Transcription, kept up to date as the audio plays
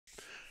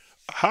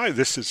Hi,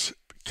 this is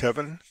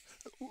Kevin.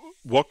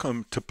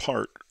 Welcome to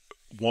part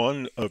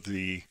one of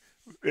the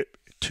uh,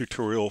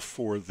 tutorial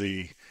for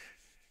the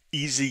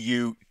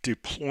EZU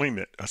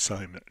deployment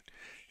assignment.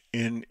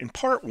 In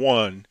part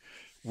one,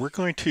 we're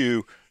going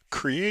to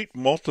create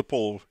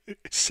multiple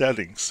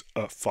settings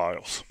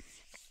files.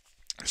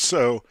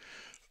 So,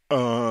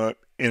 and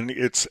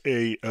it's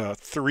a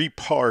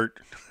three-part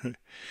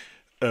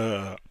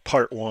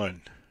part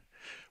one.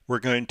 We're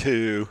going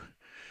to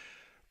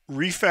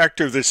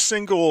refactor the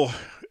single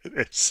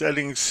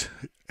settings.py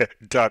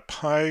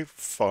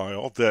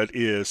file that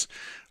is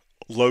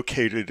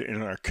located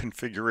in our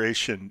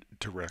configuration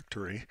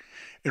directory.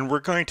 And we're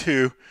going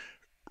to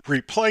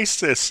replace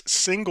this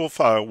single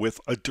file with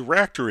a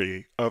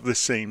directory of the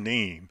same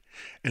name.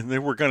 And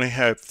then we're going to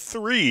have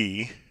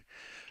three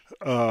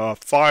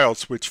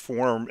files which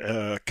form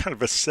kind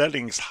of a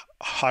settings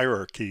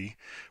hierarchy.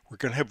 We're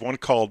going to have one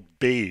called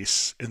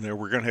base, and then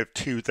we're going to have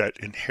two that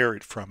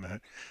inherit from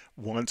it.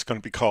 One's going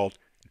to be called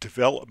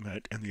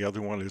development, and the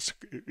other one is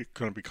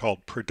going to be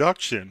called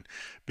production,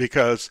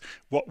 because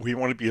what we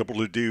want to be able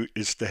to do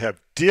is to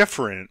have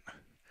different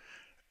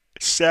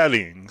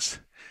settings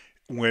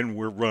when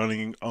we're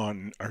running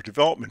on our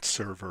development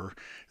server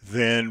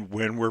than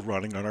when we're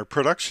running on our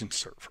production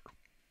server.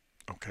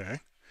 Okay.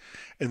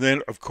 And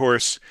then, of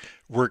course,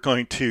 we're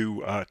going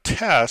to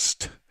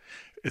test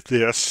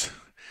this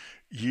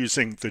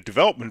using the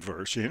development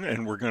version,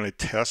 and we're going to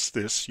test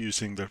this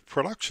using the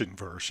production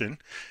version,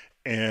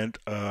 and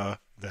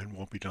then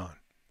we'll be done.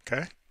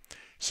 Okay,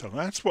 so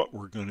that's what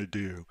we're going to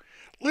do.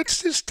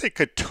 Let's just take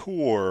a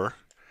tour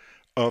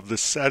of the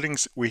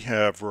settings we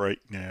have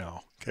right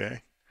now.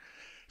 Okay,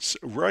 so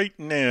right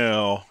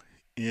now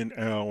in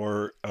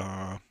our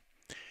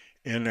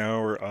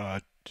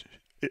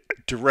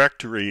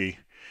directory,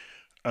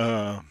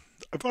 I've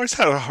always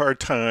had a hard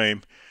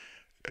time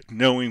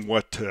knowing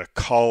what to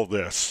call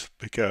this,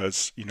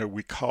 because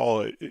we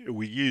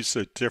use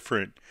a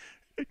different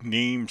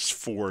names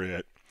for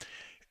it,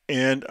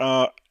 and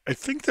I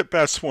think the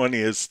best one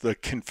is the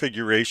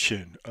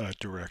configuration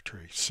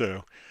directory.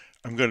 So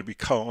I'm going to be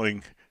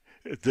calling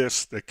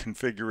this the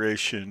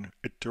configuration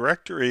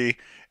directory,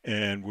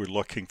 and we're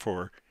looking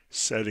for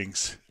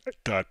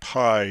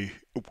settings.py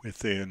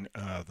within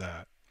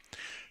that.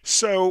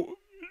 So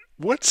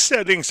what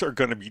settings are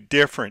going to be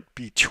different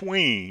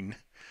between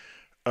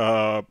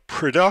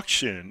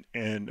production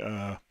and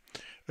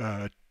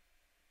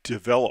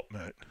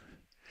development?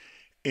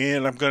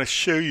 And I'm going to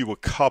show you a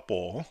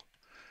couple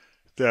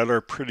that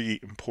are pretty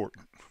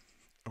important.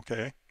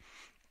 Okay.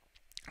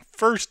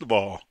 First of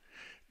all,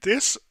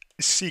 this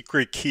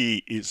secret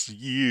key is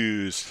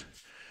used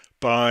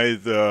by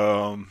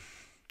the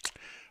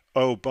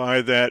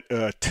by that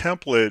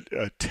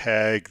template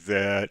tag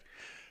that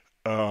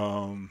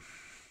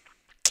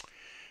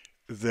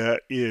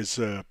that is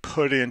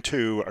put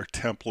into our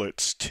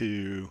templates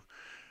to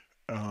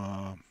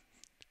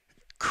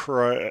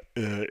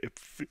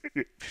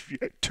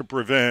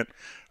prevent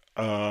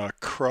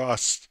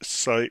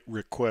cross-site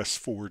request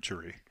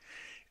forgery.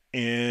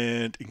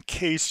 And in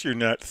case you're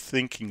not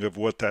thinking of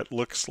what that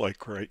looks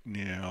like right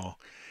now,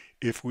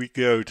 if we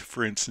go to,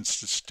 for instance,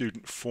 the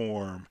student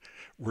form,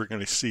 we're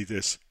going to see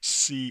this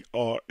CSRF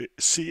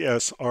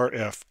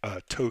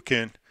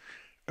token.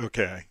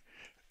 Okay.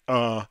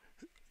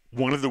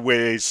 One of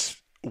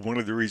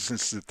the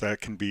reasons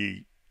that can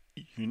be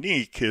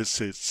unique is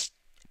it's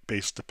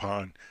based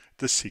upon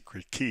the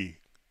secret key.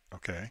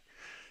 Okay.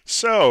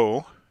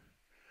 So,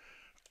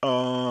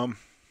 I'm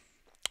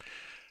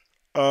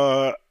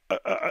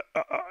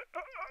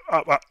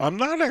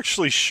not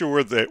actually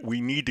sure that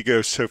we need to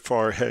go so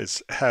far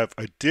as have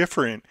a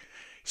different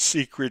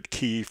secret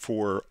key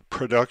for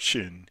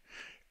production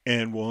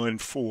and one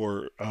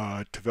for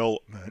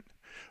development.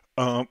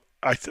 I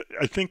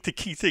think the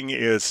key thing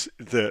is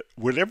that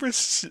whatever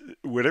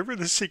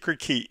the secret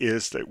key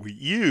is that we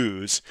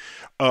use,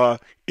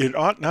 it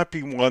ought not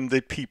be one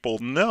that people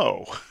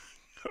know.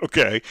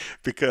 Okay,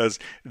 because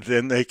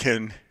then they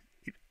can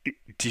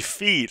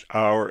defeat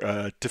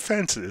our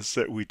defenses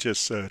that we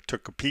just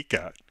took a peek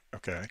at.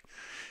 Okay,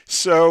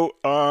 so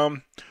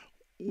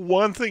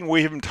one thing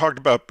we haven't talked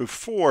about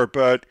before,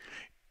 but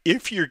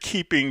if you're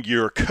keeping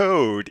your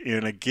code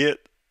in a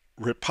Git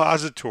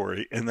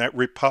repository and that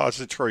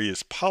repository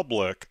is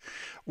public,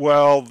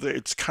 well,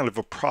 it's kind of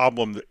a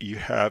problem that you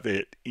have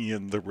it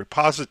in the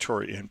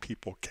repository and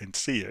people can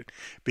see it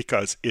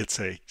because it's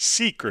a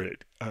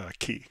secret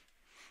key.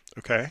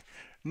 Okay,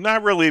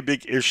 not really a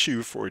big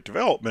issue for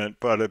development,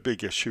 but a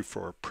big issue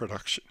for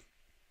production.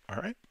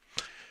 All right.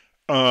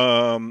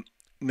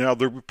 Now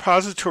the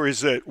repositories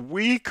that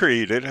we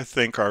created, I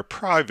think, are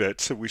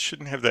private, so we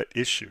shouldn't have that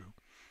issue.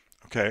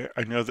 Okay,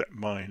 I know that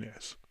mine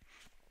is.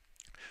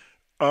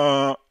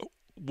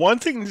 One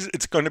thing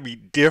that's going to be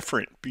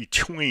different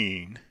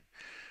between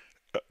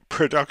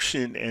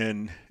production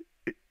and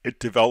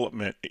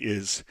development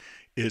is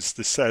the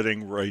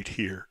setting right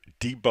here,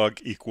 debug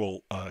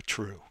equal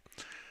true.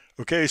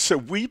 Okay, so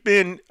we've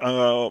been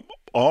all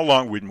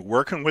along, we've been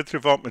working with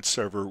development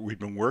server, we've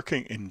been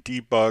working in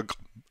debug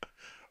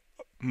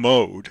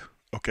mode.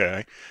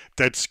 Okay,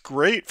 that's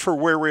great for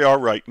where we are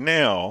right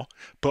now,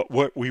 but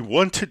what we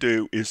want to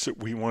do is that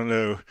we want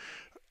to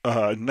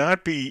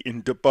not be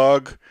in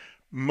debug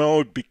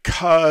mode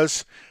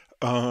because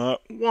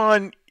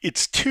one,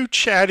 it's too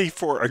chatty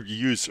for our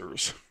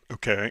users.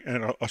 Okay,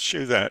 and I'll show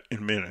you that in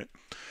a minute.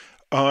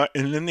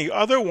 And then the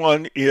other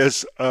one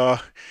is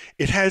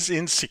it has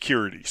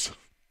insecurities.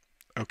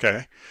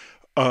 Okay,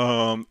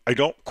 I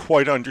don't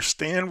quite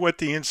understand what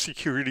the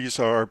insecurities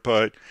are,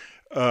 but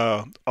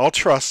I'll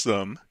trust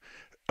them.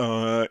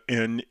 And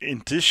in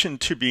addition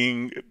to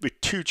being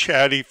too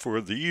chatty for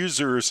the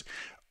users,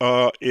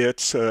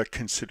 it's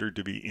considered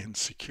to be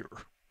insecure.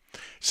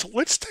 So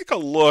let's take a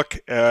look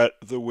at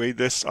the way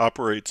this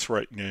operates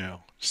right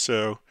now.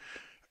 So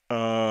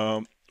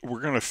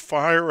we're going to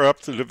fire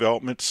up the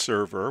development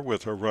server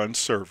with a run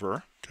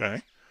server,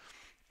 okay?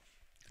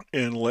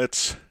 And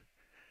let's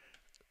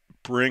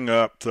bring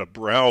up the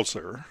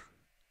browser,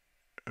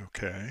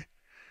 okay?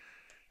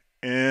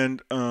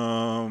 And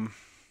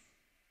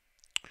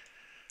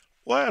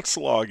let's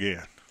log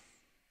in.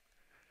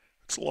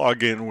 Let's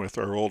log in with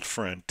our old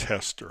friend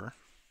tester.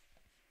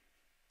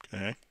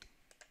 Okay.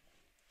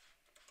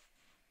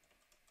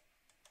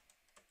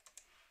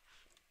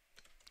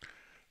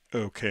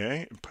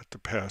 Okay, and put the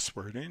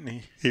password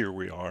in. Here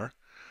we are.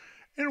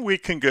 And we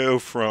can go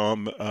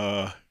from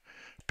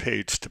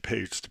page to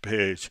page to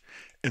page.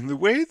 And the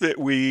way that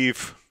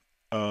we've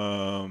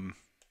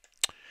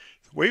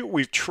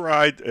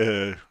tried,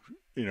 the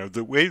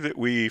way that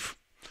we've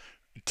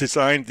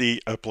designed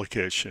the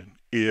application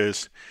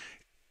is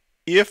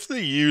if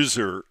the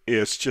user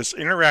is just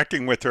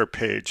interacting with our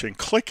page and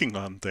clicking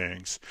on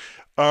things,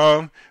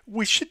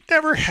 we should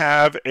never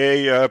have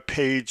a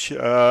page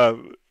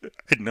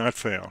not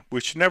found. We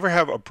should never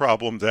have a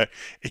problem that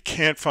it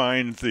can't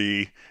find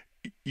the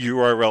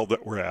URL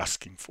that we're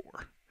asking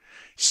for.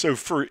 So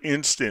for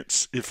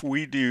instance, if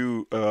we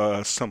do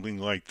something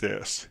like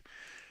this,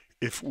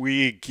 if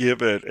we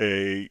give it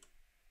a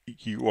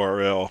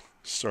URL,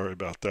 sorry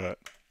about that,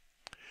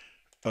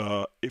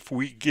 if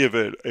we give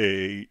it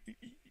a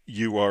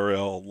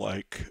URL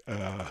like,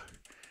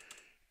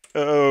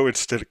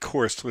 instead of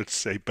course, let's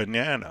say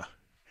banana,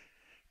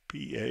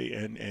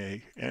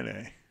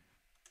 B-A-N-A-N-A.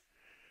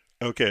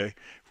 Okay,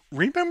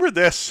 remember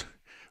this,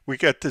 we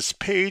got this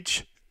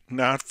page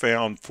not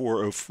found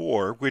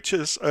 404, which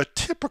is a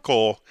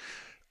typical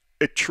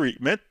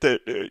treatment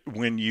that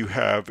when you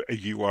have a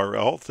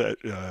URL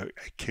that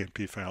can't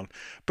be found.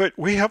 But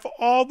we have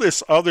all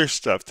this other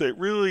stuff that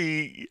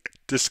really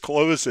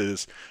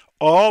discloses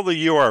all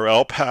the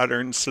URL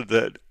patterns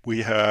that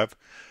we have.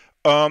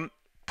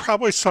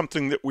 Probably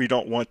something that we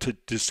don't want to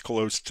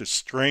disclose to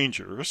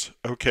strangers,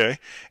 okay?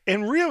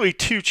 And really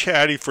too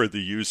chatty for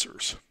the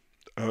users,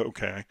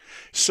 okay?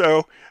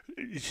 So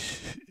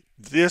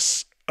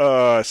this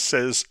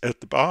says at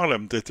the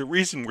bottom that the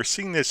reason we're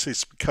seeing this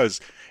is because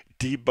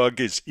debug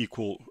is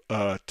equal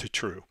to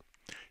true.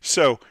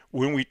 So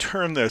when we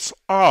turn this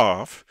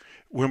off,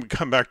 when we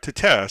come back to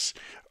test,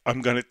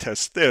 I'm going to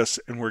test this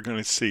and we're going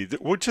to see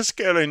that we'll just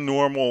get a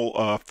normal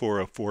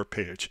 404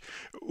 page.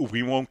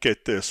 We won't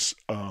get this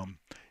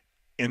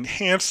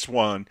enhanced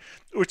one,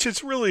 which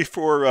is really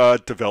for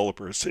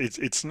developers.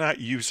 It's not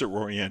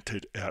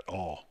user-oriented at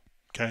all,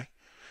 okay?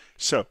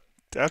 So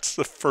that's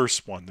the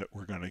first one that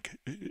we're going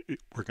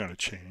to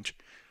change.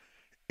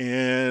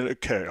 And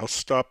okay, I'll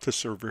stop the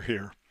server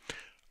here.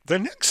 The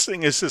next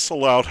thing is this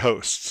allowed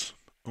hosts,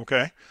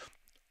 okay?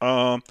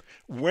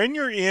 When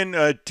you're in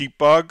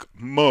debug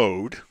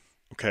mode,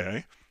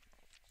 okay,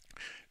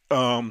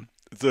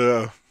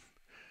 the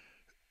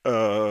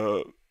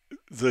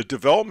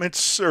development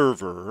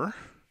server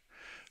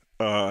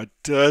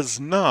does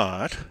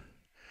not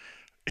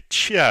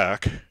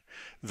check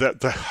that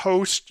the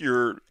host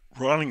you're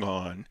running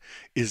on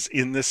is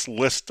in this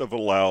list of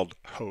allowed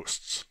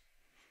hosts,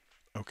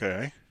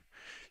 okay?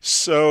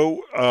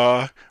 So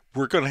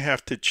we're going to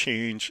have to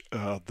change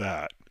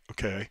that,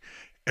 okay?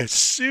 As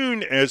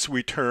soon as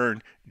we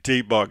turn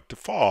debug to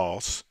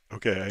false,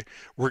 okay,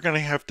 we're going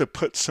to have to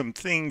put some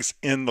things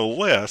in the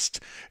list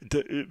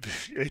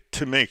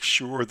to make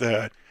sure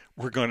that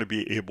we're going to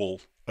be able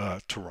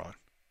to run,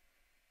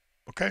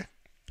 okay?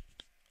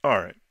 All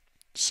right,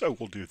 so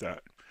we'll do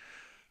that.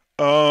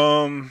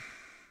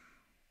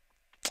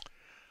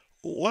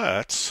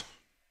 Let's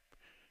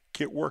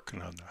get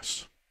working on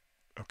this,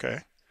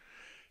 okay?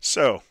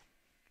 So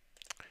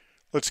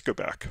let's go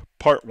back.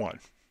 Part one.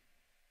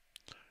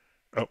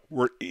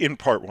 We're in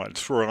part one,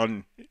 so we're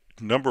on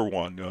number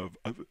one of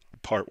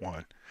part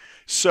one.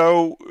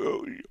 So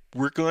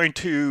we're going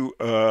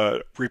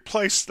to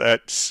replace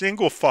that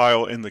single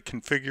file in the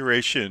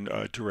configuration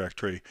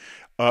directory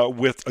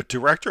with a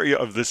directory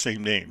of the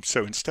same name.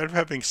 So instead of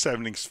having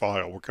settings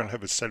file, we're going to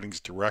have a settings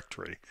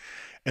directory.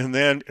 And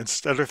then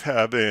instead of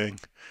having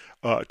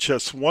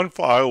just one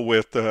file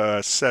with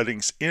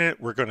settings in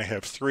it, we're going to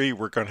have three.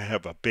 We're going to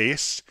have a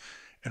base,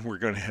 and we're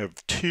going to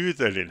have two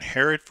that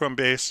inherit from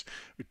base,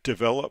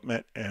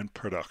 development and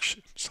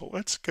production. So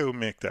let's go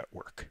make that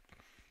work.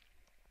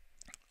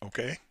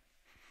 Okay.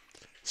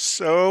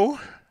 So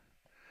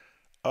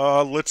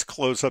let's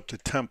close up the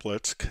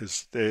templates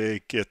because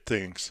they get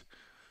things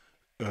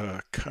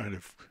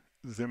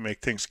they make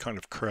things kind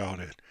of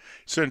crowded.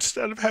 So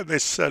instead of having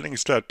this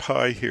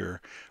settings.py here,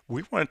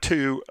 we want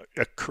to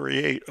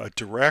create a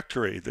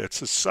directory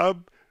that's a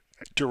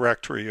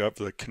subdirectory of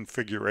the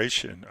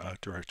configuration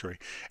directory,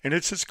 and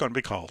it's just going to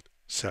be called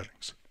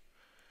settings.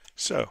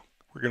 So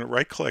we're going to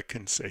right click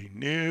and say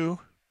new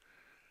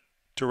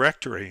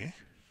directory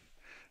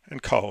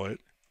and call it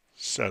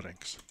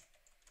settings.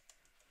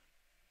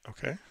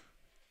 Okay.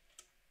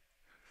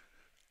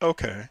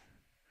 Okay.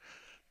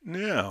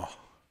 Now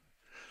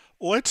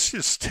let's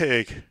just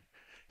take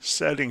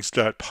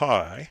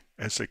settings.py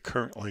as it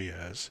currently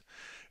is,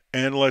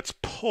 and let's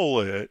pull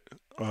it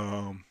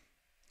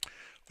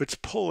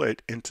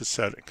into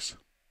settings.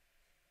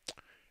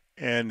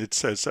 And it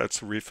says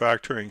that's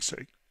refactoring.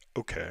 Say,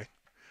 okay,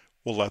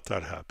 we'll let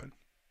that happen.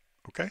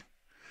 Okay.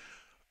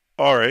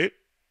 All right.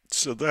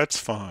 So that's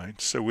fine.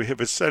 So we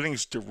have a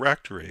settings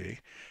directory.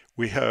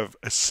 We have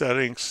a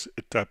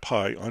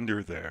settings.py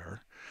under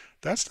there.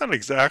 That's not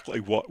exactly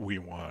what we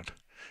want.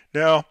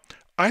 Now,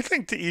 I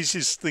think the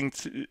easiest thing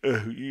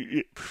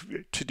to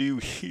do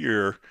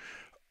here,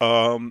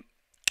 I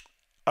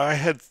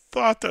had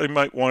thought that I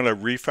might want to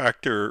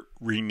refactor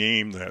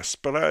rename this,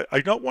 but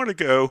I don't want to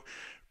go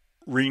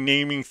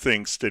renaming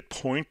things that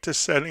point to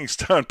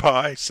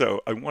settings.py, so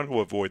I want to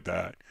avoid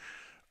that.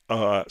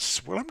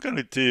 So what I'm going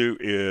to do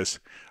is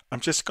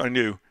I'm just going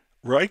to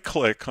right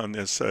click on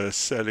this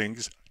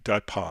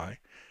settings.py,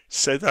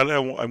 say that I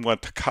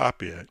want to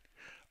copy it.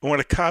 I want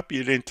to copy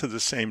it into the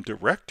same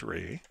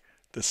directory,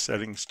 the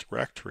settings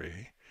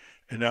directory,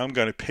 and now I'm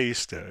going to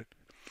paste it.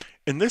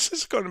 And this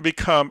is going to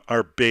become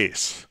our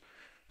base.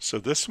 So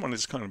this one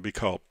is going to be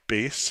called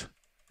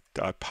base.py,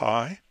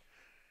 and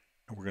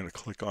we're going to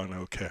click on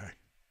OK.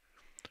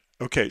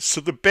 Okay,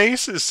 so the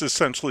base is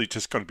essentially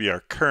just going to be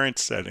our current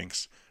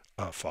settings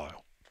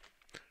file.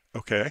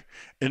 Okay,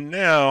 and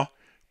now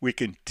we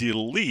can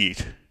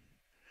delete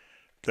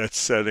that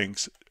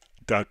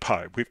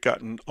settings.py. We've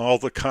gotten all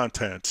the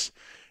contents,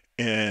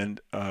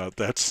 and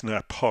that's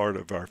not part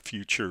of our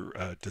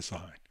future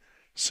design.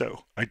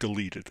 So I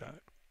deleted that.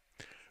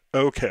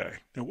 Okay,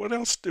 now what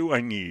else do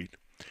I need?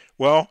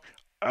 Well,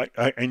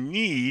 I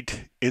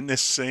need in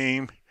this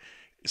same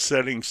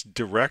settings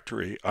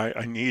directory,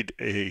 I need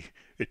a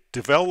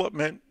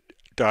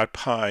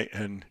development.py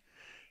and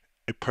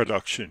a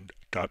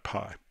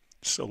production.py.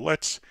 So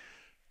let's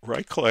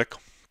right click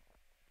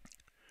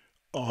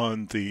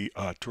on the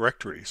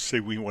directory.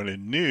 Say we want a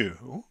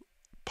new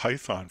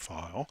Python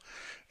file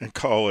and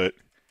call it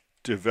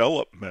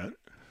development.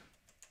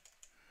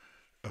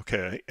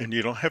 Okay, and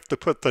you don't have to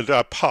put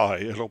the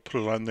 .py, it'll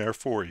put it on there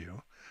for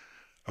you.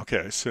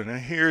 Okay, so now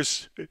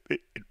here's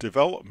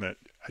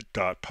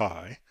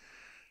development.py,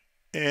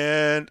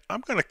 and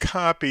I'm going to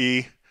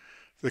copy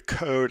the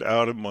code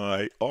out of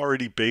my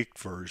already baked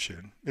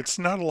version. It's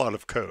not a lot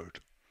of code.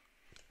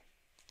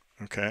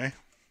 Okay,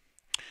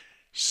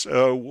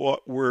 so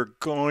what we're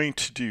going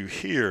to do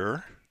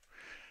here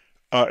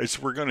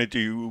is we're going to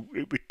do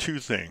two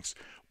things.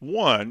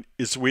 One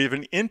is we have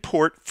an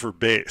import for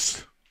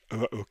base.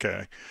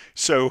 Okay,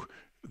 so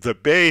the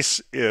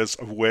base is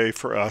a way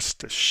for us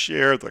to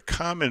share the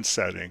common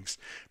settings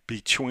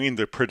between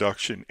the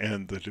production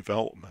and the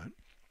development.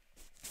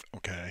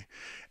 Okay,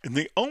 and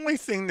the only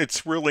thing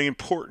that's really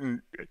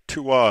important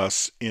to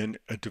us in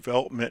a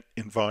development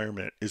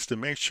environment is to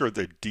make sure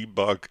that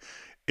debug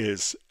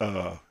is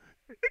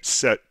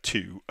set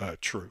to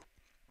true.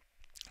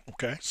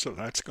 Okay, so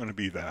that's going to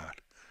be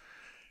that.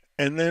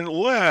 And then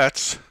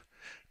let's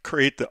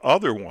create the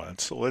other one.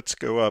 So let's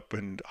go up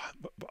and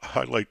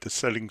highlight the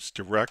settings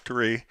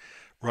directory,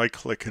 right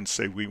click and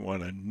say we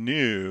want a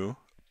new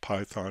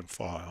Python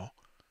file.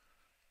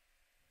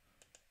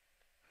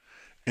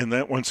 And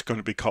that one's going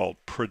to be called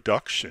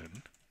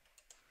production.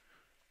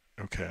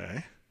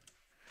 Okay,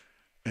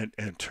 and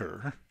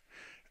enter.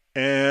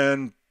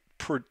 And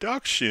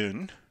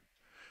production,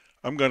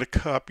 I'm going to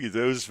copy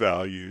those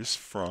values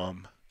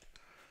from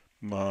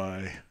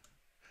my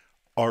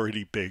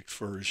already baked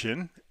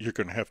version. You're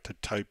going to have to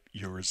type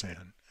yours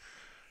in.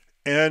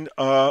 And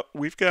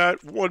we've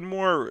got one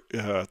more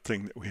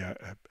thing that we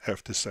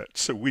have to set.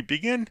 So we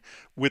begin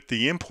with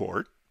the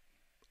import.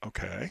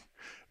 Okay,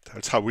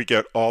 that's how we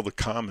get all the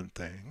common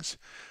things.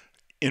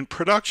 In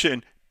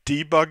production,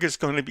 debug is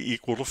going to be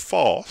equal to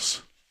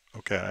false.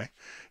 Okay,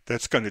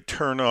 that's going to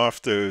turn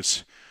off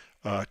those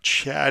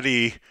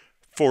chatty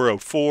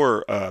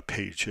 404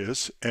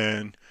 pages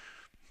and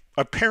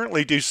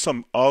apparently do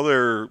some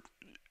other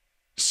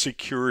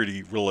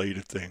security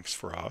related things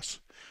for us.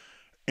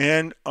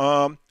 And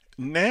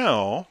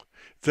now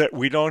that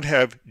we don't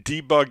have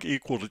debug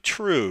equal to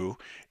true,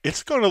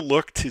 it's going to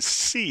look to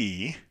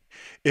see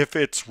if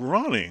it's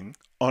running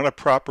on a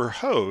proper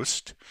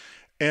host.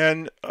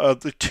 And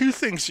the two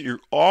things that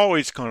you're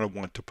always going to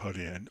want to put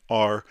in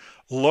are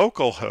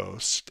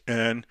localhost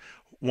and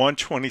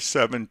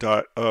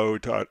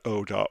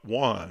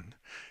 127.0.0.1.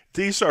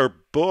 These are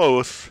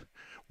both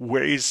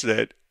ways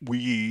that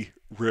we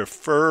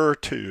refer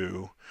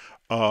to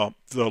the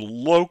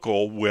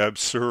local web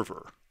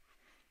server.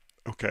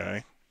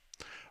 Okay.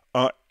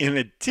 In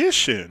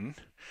addition,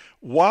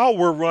 while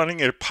we're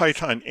running at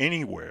Python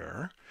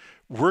Anywhere,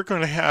 we're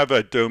going to have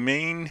a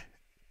domain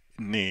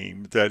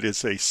name that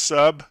is a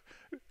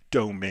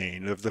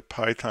subdomain of the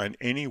Python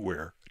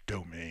Anywhere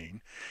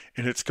domain,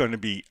 and it's going to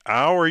be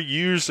our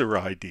user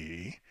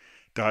ID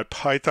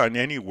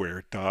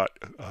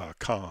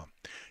 .pythonanywhere.com.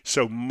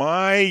 So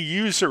my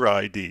user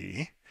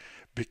ID,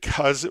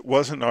 because it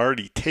wasn't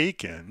already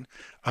taken,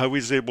 I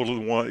was able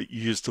to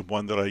use the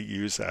one that I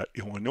use at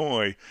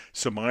Illinois.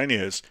 So mine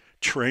is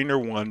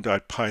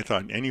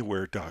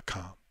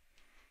trainer1.pythonanywhere.com.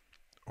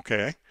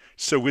 Okay,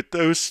 so with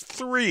those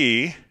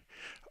three,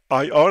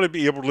 I ought to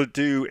be able to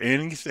do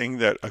anything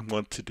that I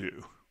want to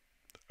do.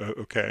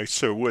 Okay,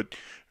 so what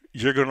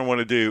you're going to want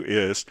to do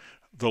is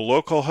the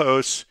local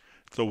host,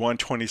 the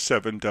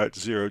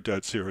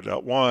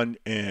 127.0.0.1,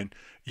 and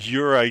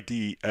your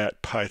ID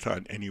at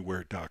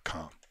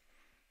pythonanywhere.com.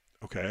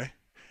 Okay.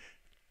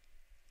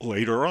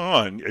 Later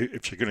on,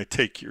 if you're going to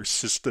take your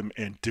system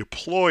and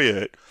deploy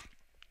it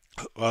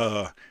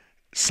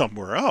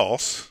somewhere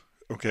else,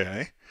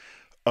 okay,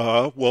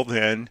 well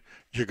then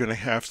you're going to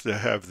have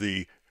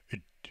the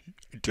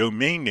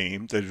domain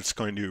name that it's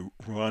going to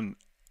run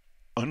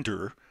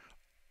under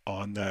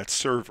on that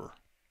server.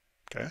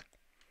 Okay.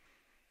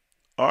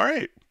 All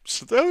right.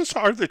 So those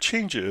are the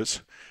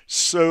changes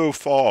so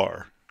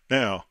far.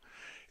 Now,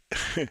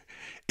 it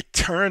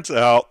turns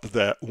out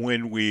that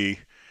when we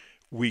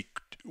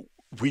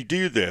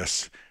do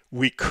this,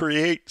 we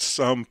create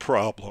some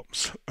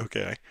problems.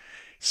 Okay.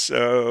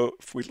 So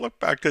if we look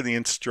back to the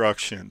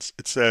instructions,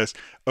 it says,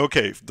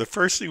 okay, the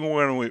first thing we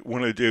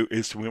want to do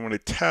is we want to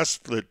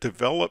test the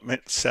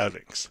development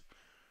settings.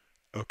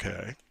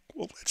 Okay.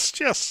 Well, let's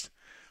just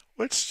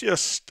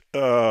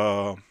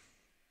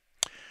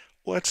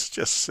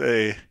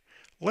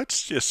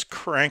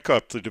crank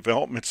up the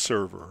development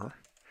server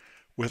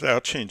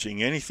without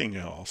changing anything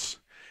else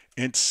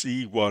and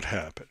see what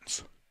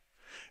happens.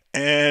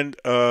 And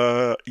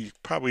you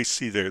probably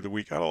see there that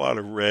we got a lot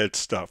of red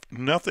stuff,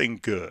 nothing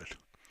good.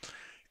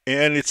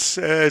 And it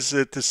says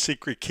that the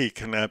secret key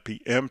cannot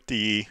be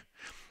empty.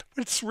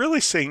 What it's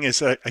really saying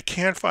is I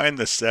can't find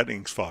the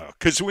settings file,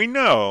 because we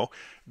know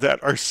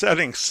that our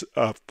settings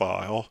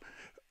file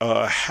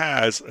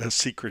has a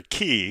secret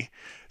key.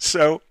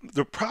 So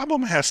the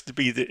problem has to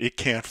be that it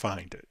can't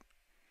find it.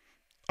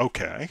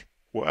 Okay,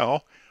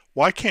 well,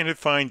 why can't it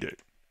find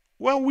it?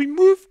 Well, we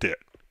moved it,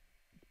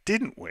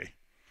 didn't we?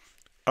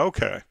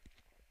 Okay.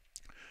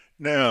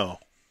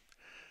 Now,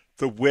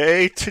 the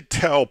way to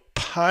tell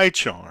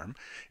PyCharm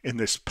in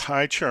this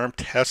PyCharm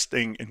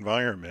testing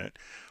environment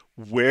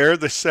where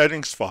the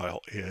settings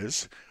file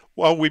is,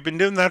 well, we've been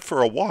doing that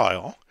for a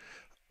while.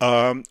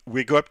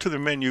 We go up to the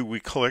menu, we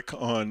click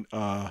on,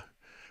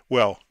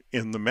 well,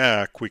 in the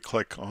Mac, we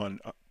click on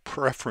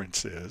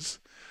Preferences.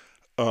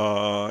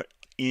 When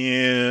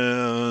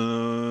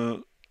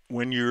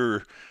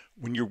you're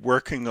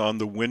working on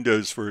the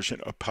Windows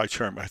version of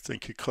PyCharm, I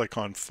think you click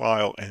on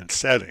File and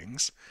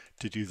Settings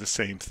to do the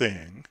same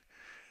thing.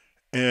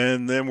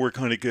 And then we're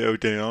going to go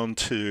down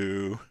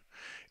to,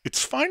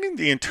 it's finding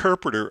the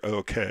interpreter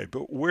okay,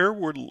 but where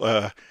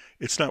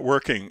it's not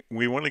working,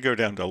 we want to go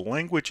down to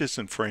Languages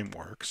and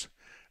Frameworks,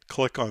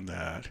 click on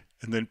that,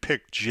 and then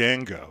pick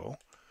Django.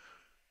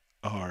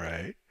 All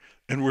right.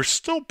 And we're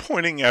still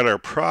pointing at our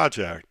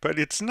project, but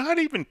it's not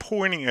even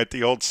pointing at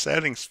the old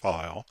settings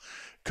file,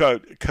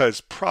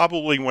 because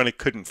probably when it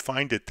couldn't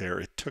find it there,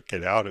 it took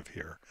it out of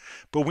here.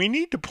 But we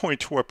need to point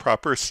to a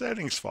proper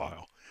settings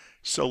file.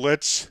 So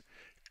let's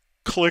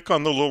click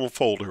on the little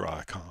folder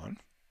icon,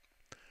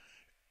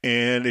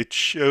 and it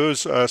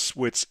shows us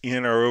what's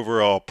in our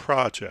overall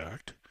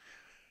project.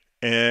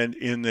 And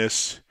in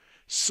this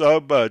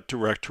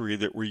subdirectory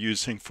that we're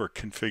using for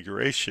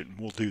configuration,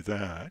 we'll do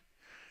that.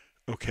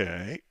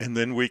 Okay, and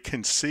then we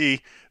can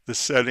see the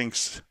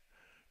settings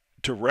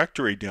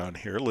directory down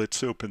here.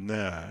 Let's open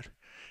that.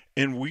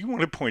 And we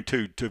want to point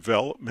to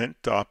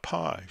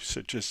development.py.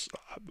 So just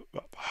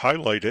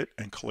highlight it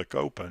and click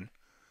open.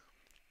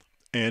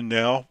 And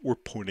now we're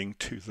pointing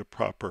to the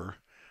proper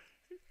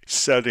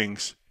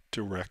settings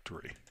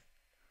directory.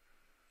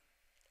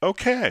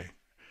 Okay,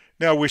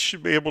 now we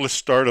should be able to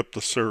start up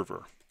the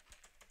server.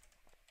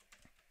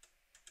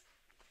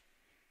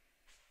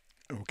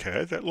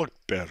 Okay, that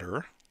looked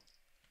better.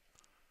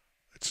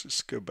 Let's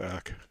just go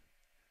back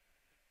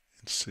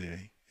and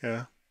see.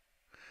 Yeah,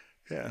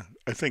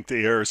 I think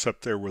the errors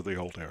up there were the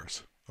old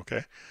errors.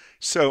 Okay,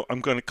 so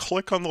I'm going to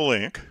click on the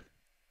link.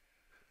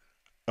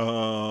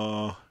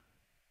 And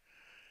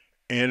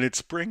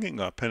it's bringing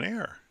up an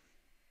error.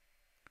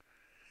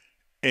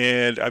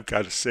 And I've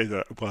got to say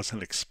that I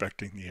wasn't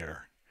expecting the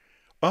error.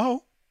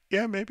 Oh,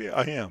 yeah, maybe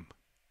I am.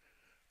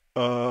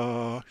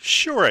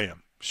 Sure I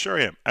am. Sure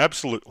I am.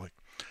 Absolutely.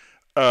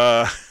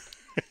 I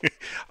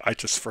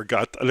just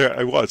forgot. There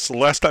I was. The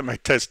last time I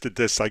tested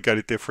this, I got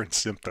a different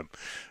symptom.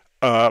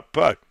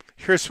 But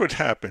here's what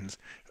happens.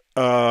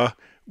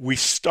 We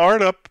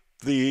start up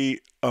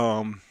the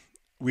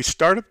we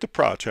start up the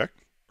project,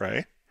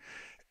 right?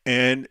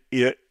 And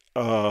it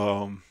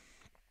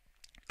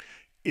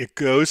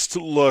goes to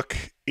look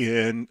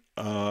in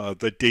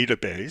the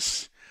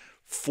database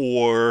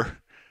for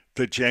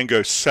the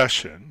Django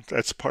session.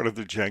 That's part of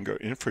the Django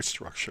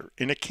infrastructure,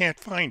 and it can't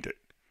find it.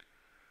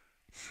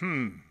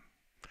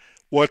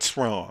 What's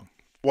wrong?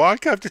 Well, I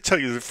have to tell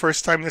you, the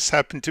first time this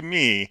happened to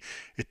me,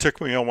 it took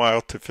me a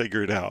while to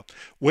figure it out.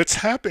 What's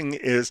happening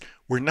is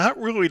we're not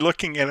really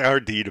looking at our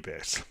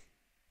database,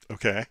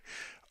 okay?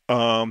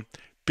 Um,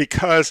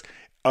 because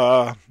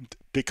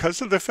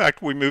because of the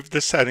fact we moved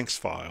the settings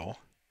file,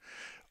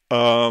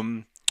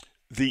 um,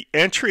 the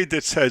entry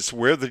that says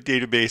where the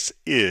database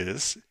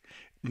is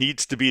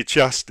needs to be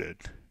adjusted.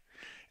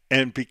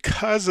 And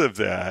because of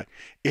that,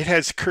 it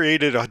has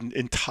created an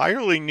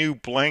entirely new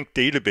blank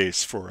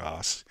database for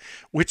us,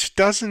 which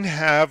doesn't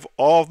have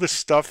all the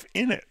stuff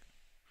in it.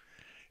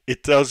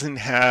 It doesn't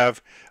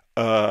have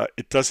our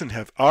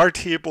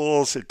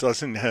tables. It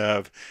doesn't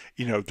have,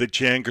 the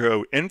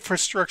Django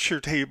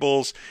infrastructure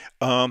tables.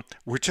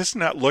 We're just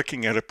not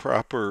looking at a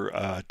proper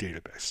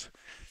database.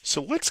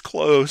 So let's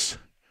close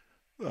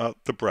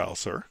the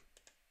browser.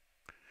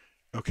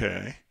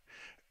 Okay.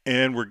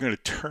 And we're going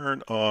to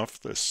turn off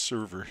the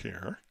server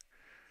here.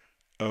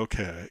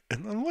 Okay,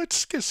 and then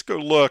let's just go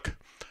look.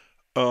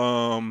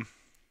 What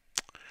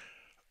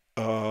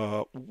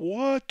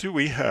do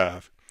we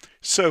have?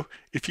 So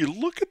if you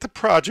look at the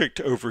project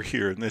over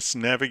here in this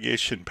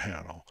navigation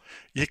panel,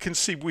 you can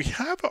see we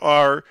have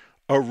our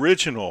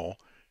original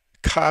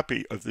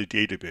copy of the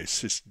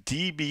database, this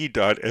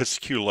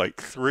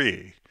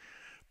db.sqlite3.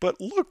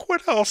 But look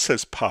what else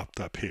has popped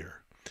up here.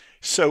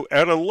 So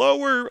at a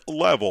lower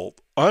level,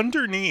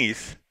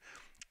 underneath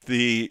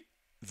this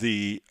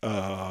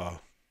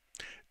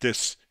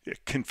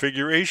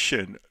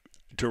configuration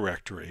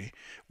directory,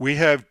 we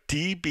have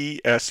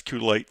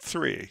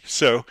db.sqlite3.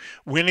 So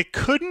when it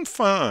couldn't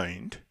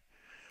find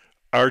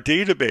our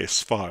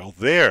database file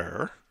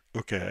there,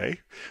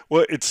 okay,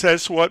 well, it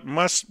says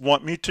must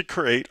want me to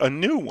create a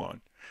new one,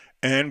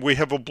 and we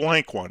have a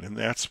blank one, and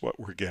that's what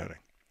we're getting.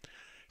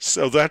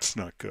 So that's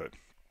not good.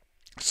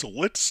 So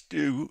let's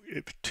do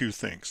two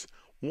things.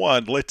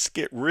 One, let's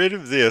get rid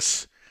of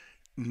this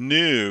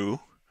new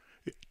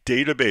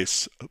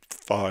database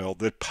file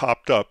that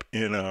popped up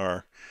in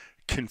our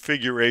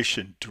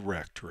configuration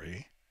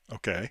directory.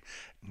 Okay,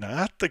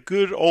 not the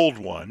good old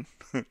one.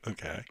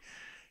 Okay,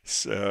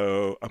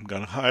 so I'm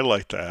going to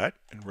highlight that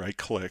and right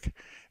click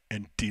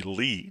and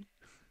delete.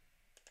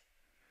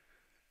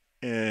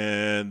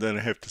 And then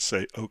I have to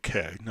say,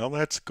 okay, now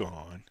that's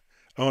gone.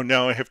 Oh,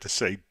 now I have to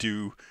say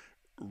do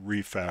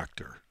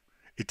refactor.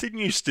 It didn't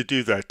used to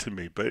do that to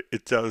me, but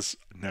it does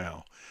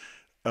now.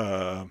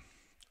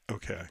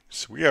 Okay,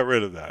 so we got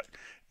rid of that.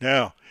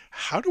 Now,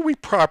 how do we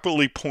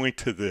properly point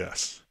to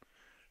this?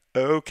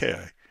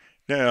 Okay,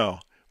 now,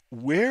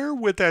 where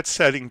would that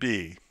setting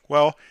be?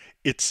 Well,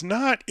 it's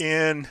not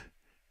in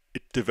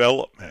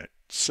development,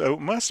 so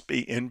it must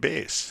be in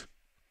base.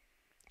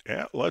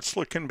 Yeah, let's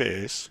look in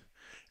base,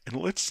 and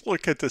let's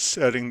look at the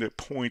setting that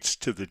points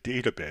to the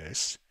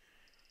database.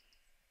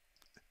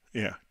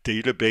 Yeah,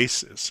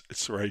 databases,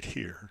 it's right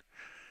here.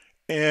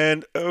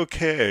 And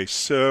okay,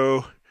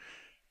 so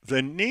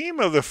the name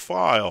of the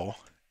file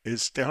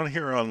is down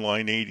here on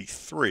line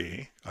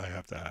 83. I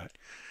have that.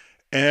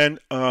 And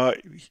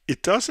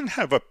it doesn't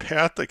have a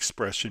path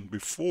expression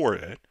before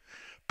it,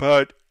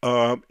 but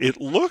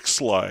it looks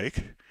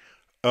like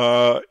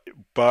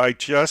by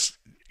just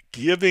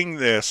giving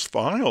this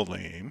file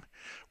name,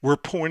 we're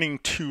pointing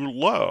too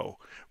low.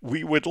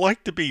 We would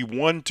like to be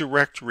one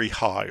directory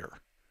higher.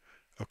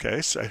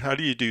 Okay, so how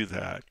do you do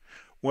that?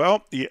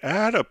 Well, you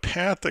add a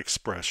path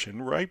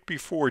expression right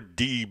before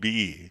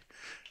db,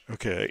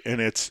 okay, and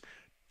it's ...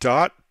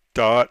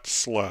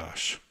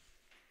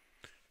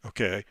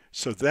 Okay,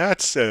 so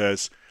that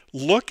says,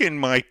 look in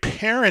my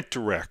parent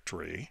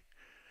directory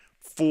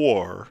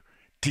for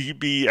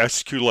db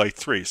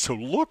SQLite3. So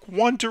look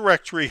one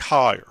directory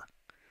higher.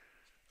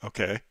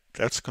 Okay,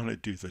 that's going to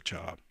do the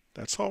job.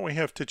 That's all we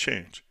have to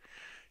change.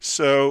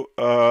 So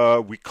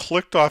we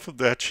clicked off of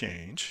that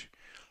change.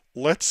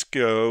 Let's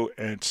go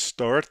and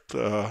start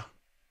the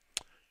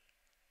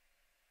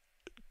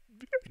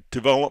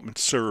development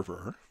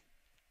server.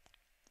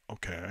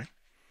 Okay.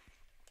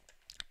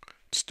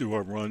 Let's do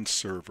a run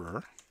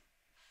server.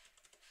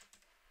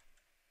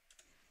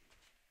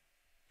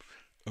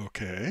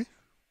 Okay.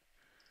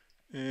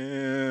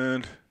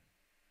 And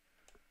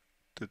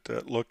did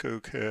that look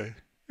okay?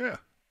 Yeah,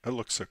 that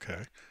looks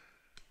okay.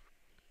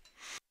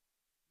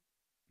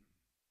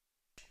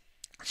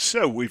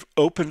 So we've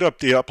opened up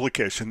the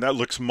application. That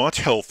looks much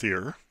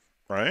healthier,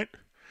 right?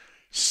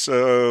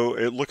 So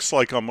it looks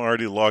like I'm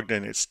already logged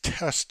in as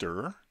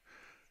tester.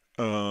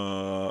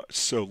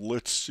 So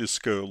let's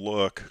just go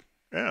look.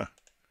 Yeah.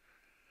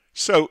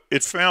 So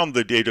it found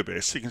the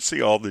database. You can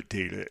see all the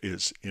data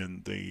is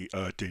in the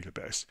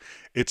database.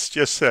 It's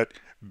just that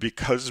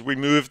because we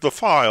moved the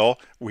file,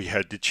 we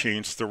had to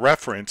change the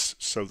reference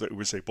so that it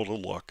was able to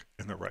look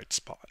in the right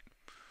spot.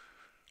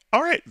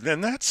 All right,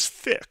 then that's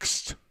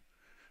fixed.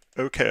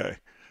 Okay.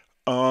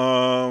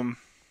 Um,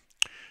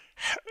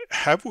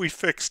 have we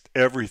fixed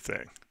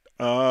everything?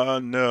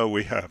 No,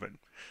 we haven't.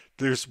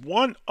 There's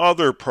one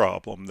other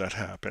problem that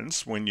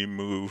happens when you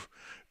move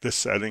the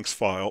settings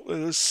file.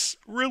 It's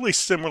really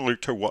similar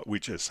to what we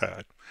just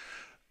had.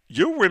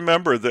 You'll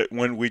remember that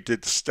when we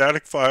did the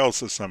static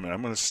files assignment,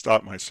 I'm going to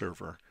stop my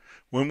server.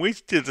 When we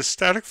did the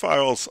static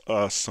files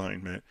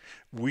assignment,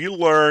 we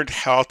learned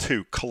how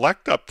to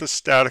collect up the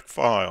static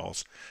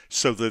files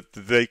so that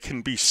they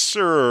can be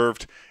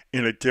served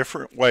in a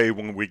different way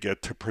when we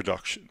get to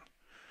production.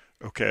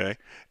 Okay,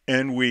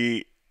 and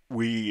we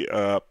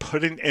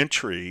put an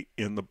entry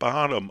in the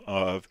bottom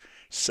of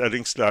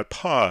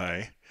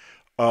settings.py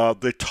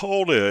that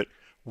told it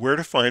where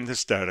to find the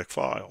static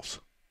files.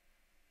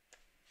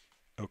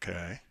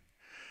 Okay,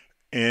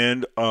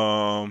 and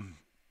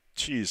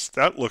geez,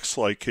 that looks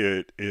like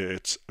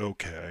it's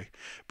okay,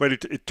 but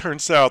it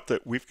turns out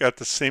that we've got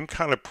the same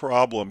kind of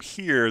problem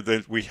here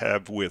that we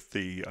have with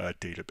the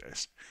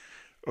database.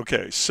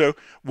 Okay, so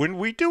when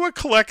we do a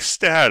collect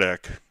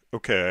static,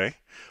 okay,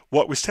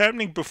 what was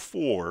happening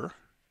before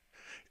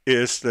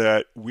is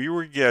that we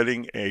were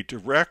getting a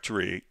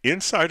directory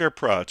inside our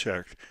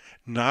project,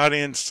 not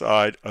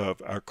inside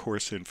of our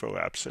course info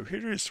app. So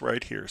here it is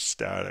right here,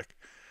 static.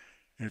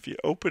 And if you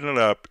open it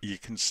up, you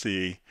can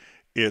see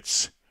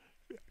it's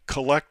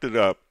collected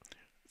up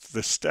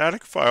the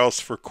static files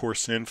for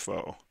course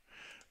info,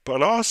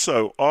 but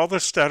also all the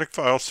static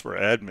files for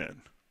admin.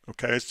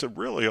 Okay, so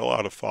really a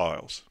lot of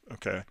files.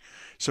 Okay,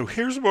 so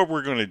here's what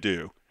we're going to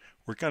do.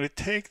 We're going to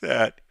take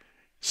that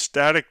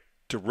static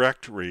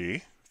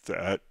directory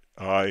that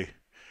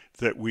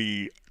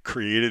we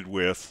created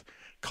with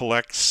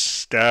collect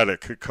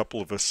static a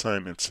couple of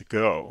assignments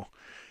ago,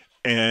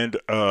 and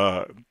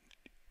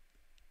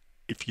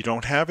if you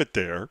don't have it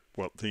there,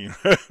 well, you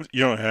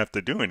don't have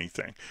to do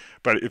anything.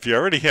 But if you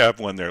already have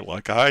one there,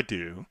 like I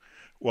do,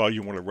 well,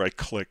 you want to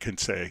right-click and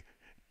say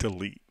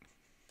delete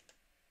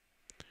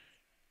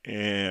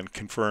and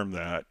confirm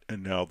that,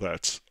 and now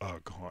that's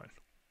gone.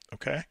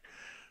 Okay,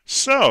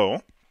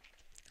 so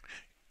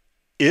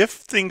if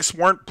things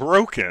weren't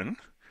broken,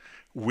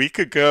 we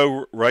could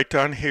go right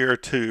down here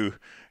to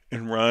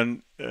and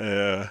run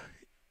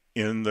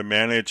in the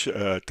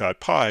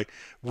manage.py.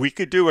 We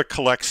could do a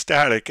collect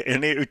static,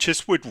 and it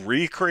just would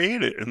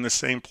recreate it in the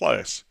same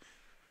place.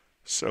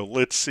 So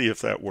let's see if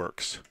that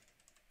works.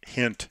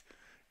 Hint,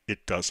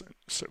 it doesn't.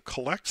 So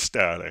collect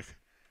static.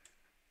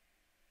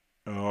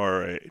 All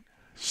right.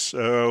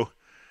 So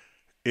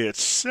it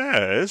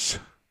says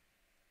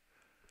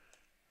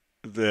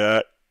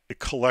that it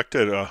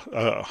collected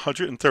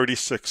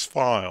 136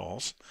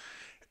 files,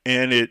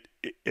 and it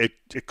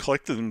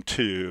collected them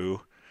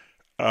to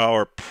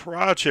our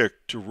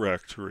project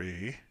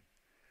directory,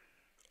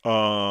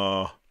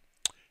 and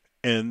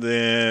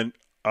then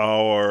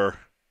our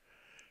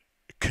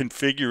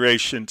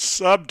configuration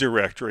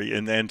subdirectory,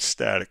 and then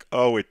static.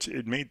 Oh,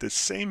 it made the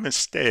same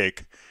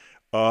mistake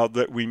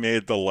that we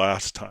made the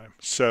last time.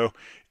 So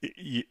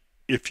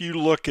if you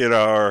look at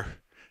our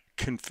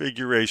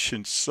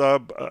configuration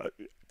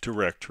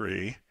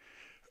subdirectory,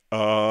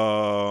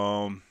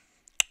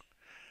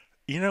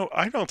 you know,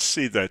 I don't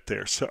see that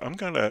there. So I'm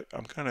gonna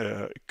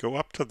go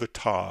up to the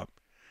top,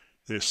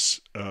 this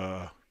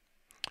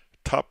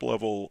top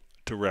level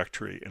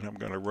directory, and I'm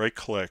gonna right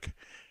click,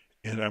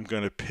 and I'm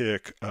gonna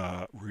pick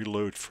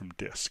reload from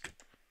disk.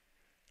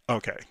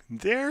 Okay,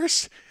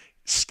 there's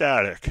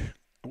static.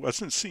 I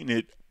wasn't seeing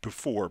it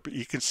before, but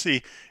you can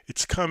see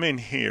it's come in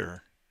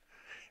here,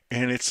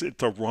 and it's at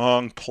the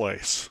wrong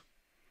place.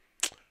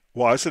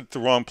 Why is it the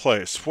wrong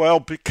place? Well,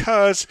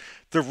 because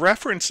the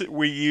reference that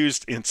we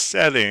used in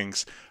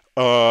settings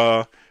kind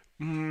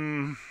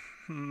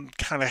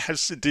of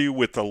has to do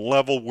with the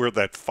level where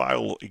that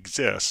file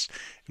exists.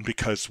 And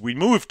because we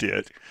moved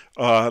it,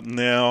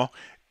 now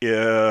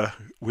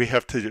we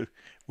have to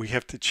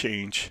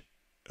change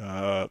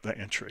the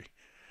entry.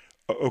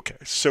 Okay,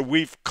 so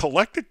we've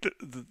collected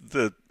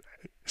the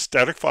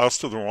static files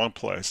to the wrong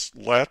place.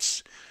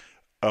 Let's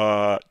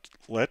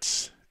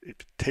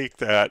take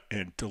that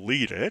and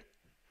delete it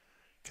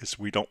because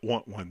we don't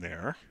want one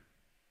there.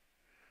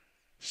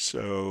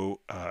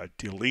 So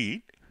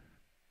delete,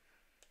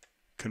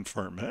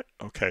 confirm it.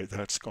 Okay,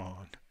 that's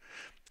gone.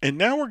 And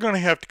now we're going to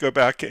have to go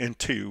back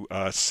into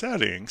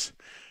settings,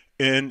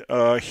 and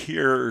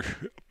here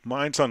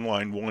mine's on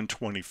line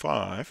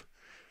 125.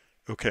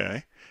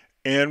 Okay,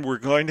 and we're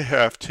going to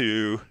have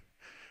to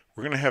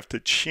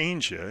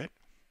change it.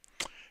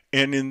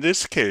 And in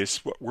this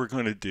case, what we're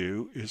going to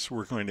do is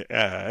we're going to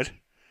add ..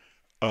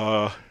 /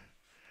 We're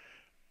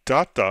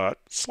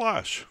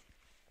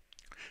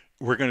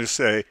going to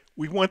say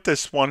we want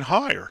this one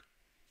higher.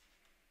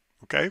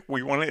 Okay,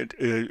 we want it.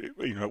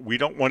 You know, we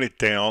don't want it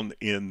down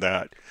in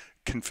that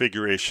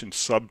configuration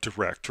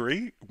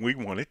subdirectory. We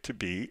want it to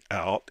be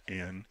out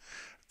in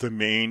the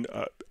main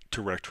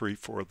directory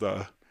for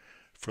the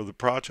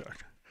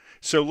project.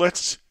 So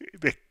let's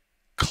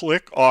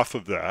click off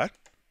of that.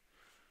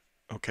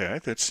 Okay,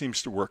 that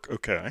seems to work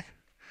okay.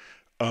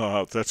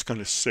 That's going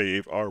to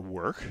save our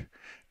work.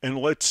 And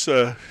let's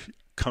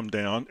come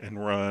down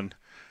and run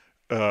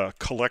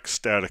collect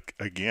static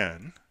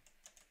again.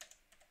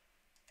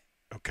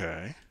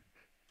 Okay.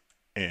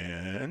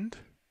 And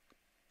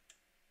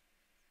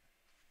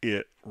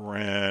it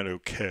ran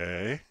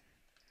okay.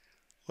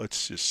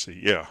 Let's just see.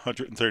 Yeah,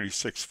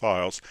 136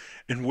 files.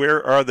 And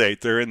where are they?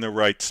 They're in the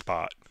right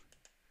spot.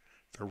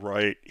 They're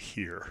right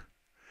here.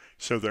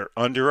 So they're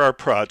under our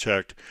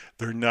project.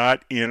 They're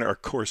not in our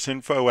course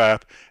info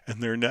app,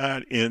 and they're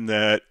not in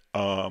that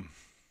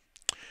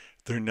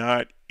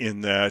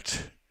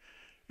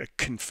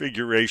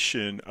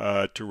configuration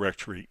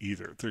directory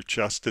either. They're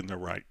just in the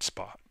right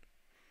spot.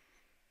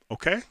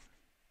 Okay,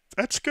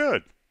 that's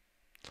good.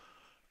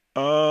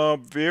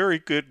 Very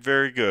good,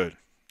 very good.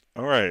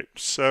 All right,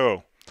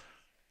 so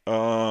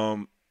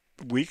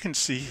we can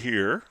see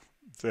here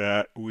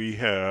that we've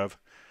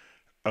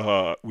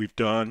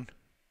done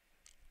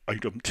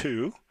item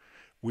 2.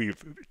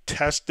 We've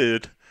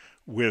tested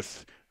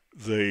with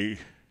the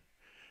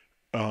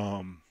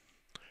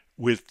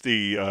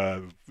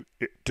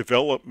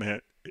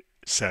development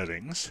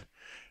settings.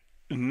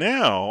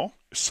 Now,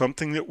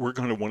 something that we're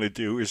going to want to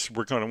do is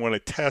we're going to want to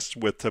test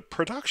with the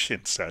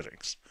production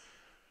settings.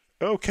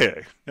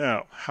 Okay,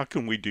 now how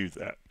can we do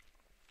that?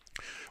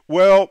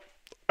 Well,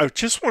 I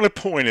just want to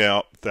point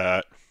out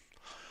that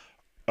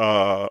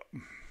the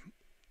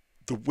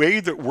way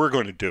that we're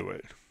going to do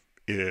it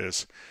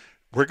is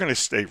we're going to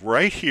stay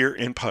right here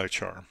in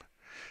PyCharm,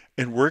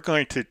 and we're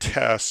going to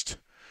test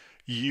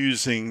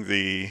using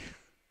the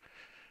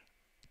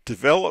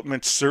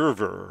development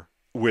server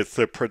with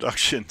the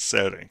production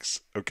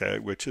settings, okay,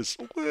 which is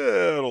a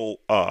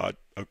little odd,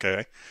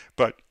 okay,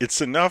 but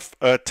it's enough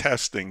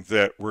testing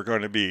that we're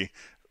going to be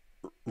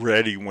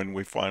ready when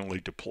we finally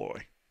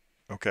deploy,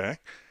 okay?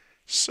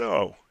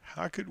 So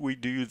how could we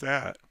do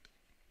that?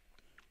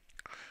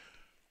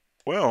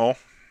 Well,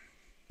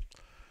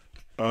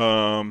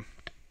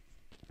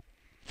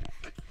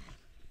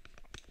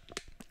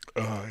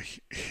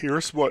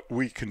 here's what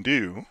we can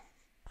do,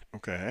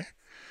 okay?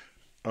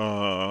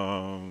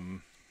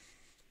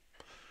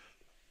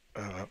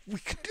 We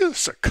can do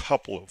this a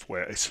couple of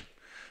ways.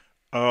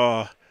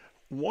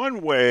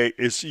 One way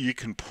is you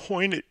can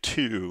point it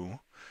to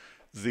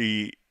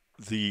the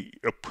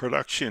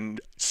production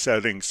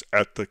settings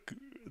at the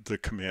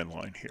command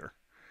line here.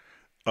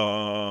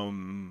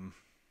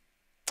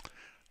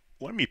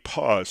 Let me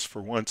pause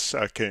for 1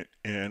 second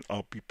and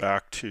I'll be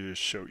back to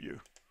show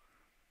you.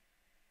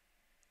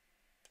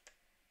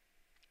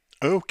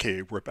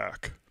 Okay, we're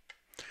back.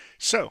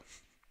 So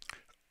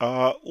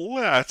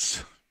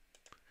let's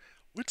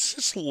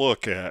just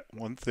look at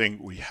one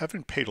thing we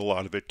haven't paid a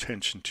lot of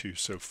attention to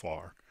so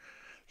far.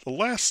 The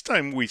last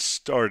time we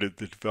started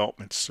the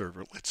development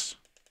server, let's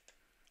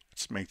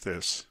make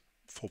this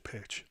full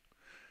page.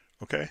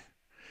 Okay.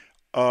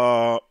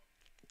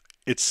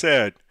 It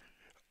said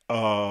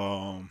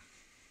Django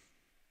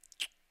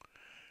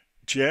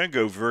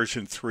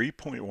version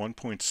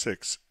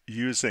 3.1.6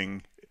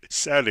 using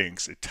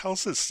settings. It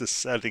tells us the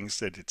settings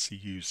that it's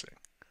using.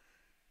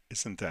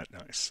 Isn't that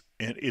nice?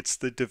 And it's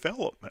the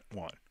development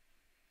one.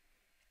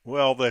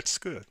 Well, that's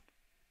good.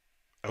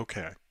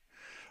 Okay.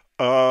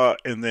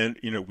 And then,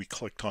 we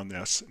clicked on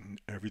this and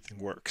everything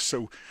works.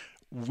 So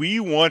we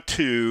want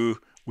to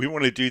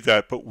do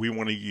that, but we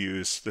want to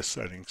use the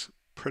settings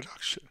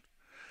production.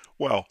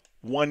 Well,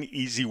 one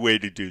easy way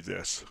to do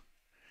this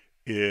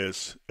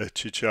is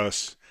to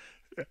just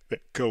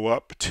go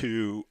up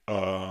to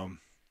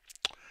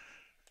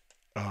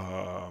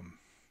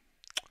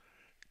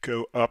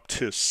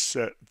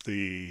set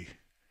the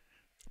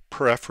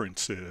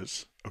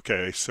preferences.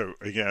 Okay, so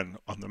again,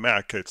 on the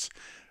Mac, it's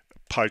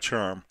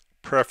PyCharm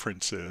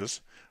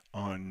preferences.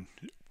 On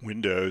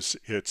Windows,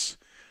 it's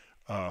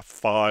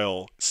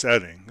file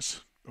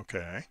settings.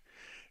 Okay,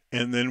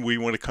 and then we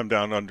want to come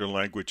down under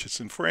languages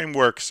and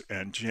frameworks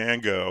and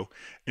Django,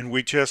 and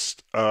we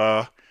just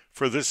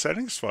for the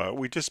settings file,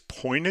 we just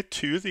point it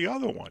to the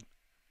other one.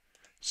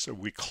 So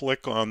we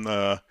click on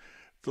the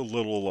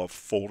little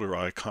folder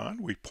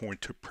icon, we point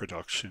to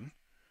production,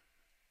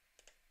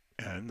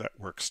 and that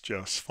works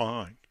just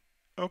fine.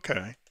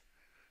 Okay.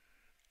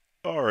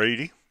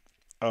 Alrighty.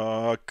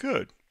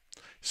 Good.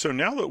 So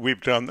now that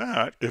we've done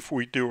that, if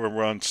we do a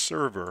run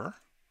server,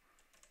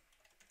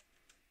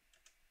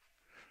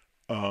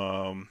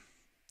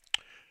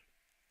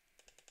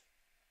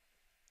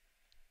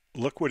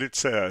 look what it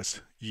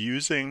says.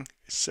 Using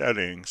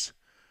settings,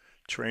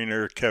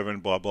 trainer, Kevin,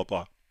 blah, blah,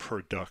 blah,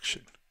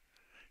 production.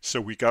 So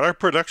we got our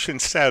production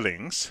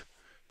settings.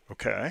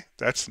 Okay,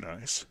 that's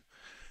nice.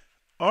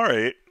 All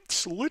right,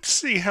 so let's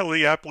see how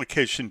the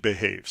application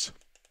behaves.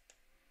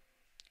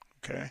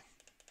 Okay,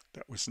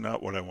 that was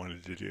not what I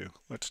wanted to do.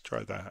 Let's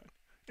try that.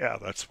 Yeah,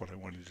 that's what I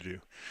wanted to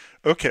do.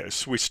 Okay,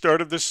 so we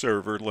started the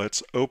server.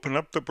 Let's open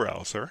up the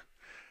browser,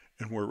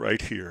 and we're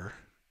right here.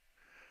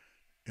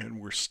 And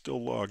we're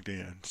still logged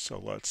in, so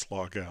let's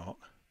log out.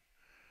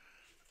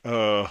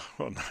 Well,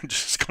 I'm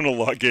just going to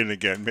log in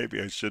again.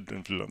 Maybe I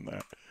shouldn't have done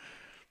that.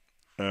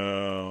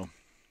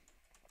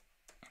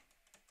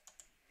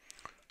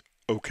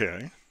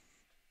 Okay.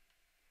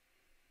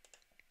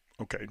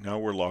 Okay, now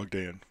we're logged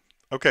in.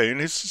 Okay,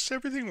 and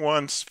everything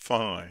runs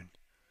fine.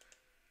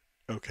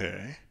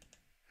 Okay,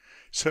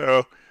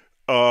 so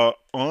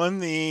on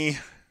the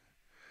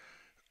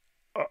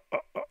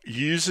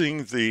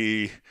using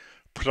the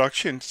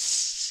production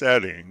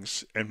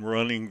settings and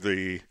running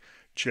the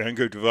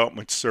Django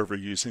development server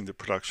using the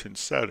production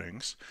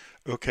settings,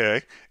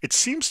 okay, it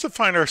seems to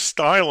find our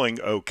styling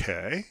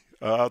okay.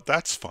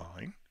 That's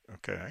fine.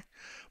 Okay,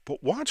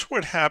 but watch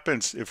what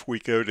happens if we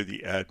go to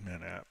the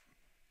admin app.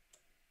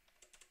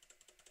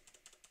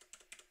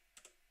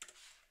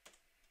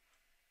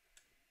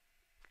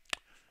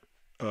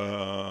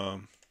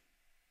 Um,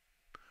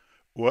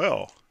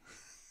 well,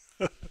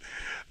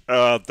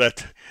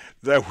 that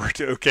that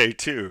worked okay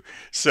too.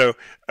 So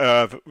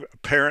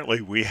apparently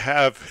we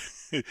have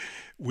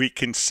we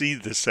can see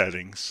the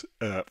settings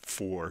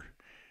for.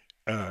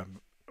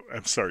 I'm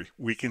sorry,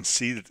 we can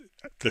see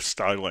the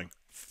styling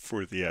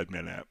for the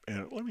admin app.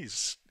 And let me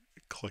just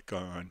click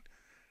on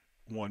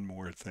one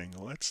more thing.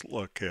 Let's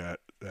look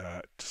at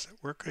that. Does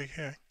that work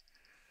okay?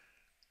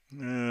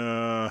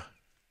 Uh,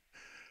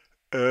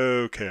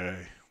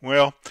 okay.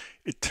 Well,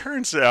 it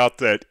turns out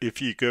that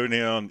if you go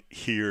down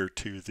here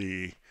to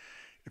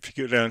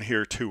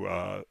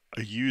a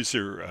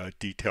user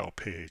detail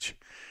page,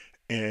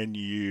 and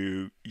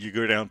you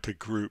go down to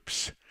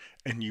groups,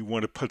 and you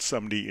want to put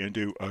somebody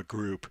into a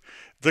group,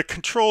 the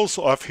controls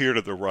off here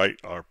to the right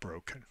are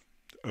broken.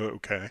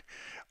 Okay.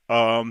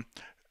 Um,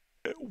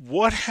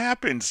 what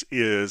happens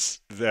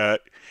is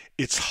that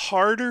it's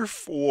harder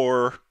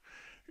for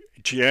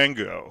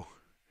Django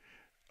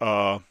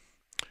uh,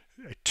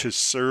 to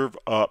serve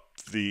up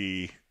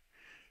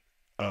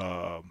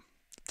uh,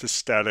 the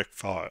static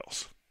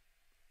files.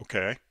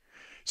 Okay,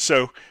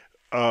 so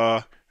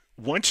uh,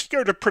 once you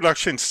go to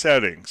production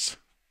settings,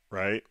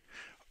 right,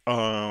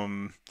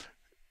 um,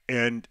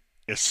 and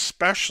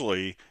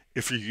especially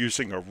if you're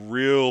using a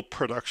real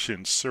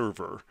production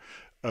server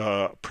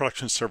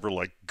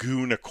like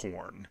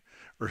Goonicorn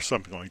or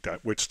something like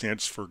that, which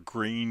stands for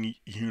Green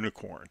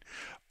Unicorn,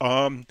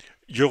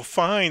 you'll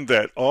find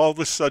that all of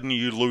a sudden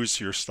you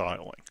lose your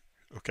styling,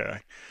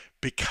 okay?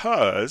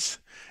 Because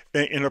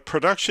in a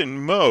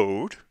production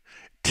mode,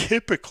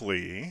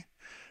 typically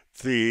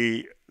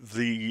the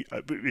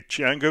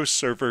Django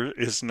server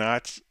is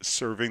not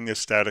serving the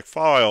static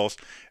files.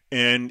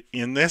 And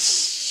in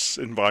this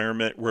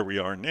environment where we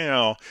are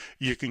now,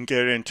 you can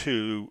get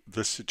into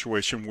the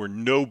situation where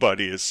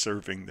nobody is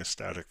serving the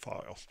static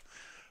files.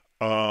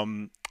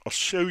 I'll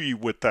show you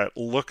what that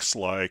looks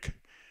like.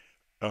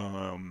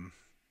 Um,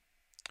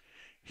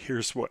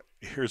 here's what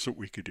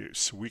we could do.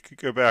 So we could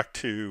go back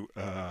to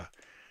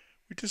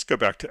we just go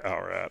back to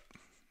our app.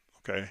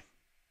 Okay,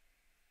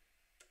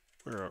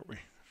 where are we?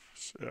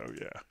 So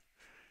yeah,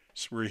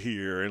 so we're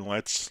here, and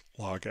let's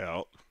log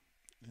out.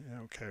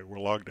 Okay, we're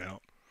logged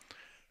out.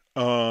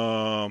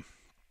 Um,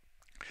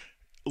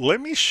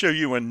 Let me show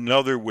you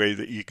another way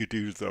that you could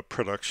do the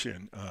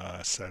production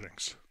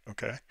settings.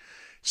 Okay,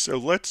 so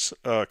let's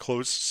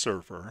close the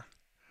server.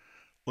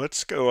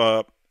 Let's go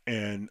up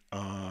and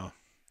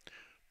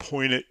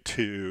point it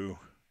to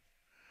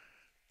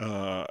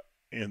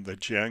in the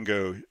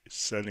Django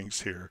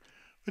settings here.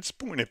 Let's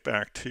point it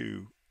back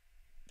to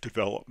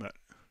development.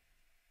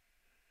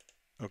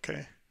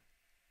 Okay,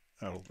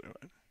 that'll do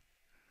it.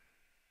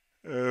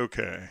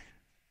 Okay,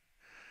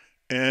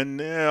 and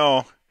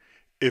now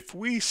if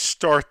we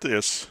start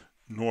this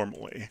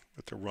normally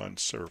with the run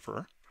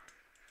server,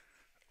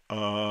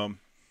 um,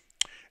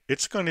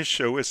 it's going to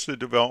show us the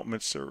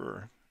development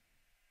server.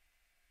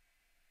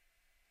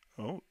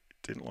 Oh,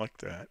 didn't like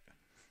that.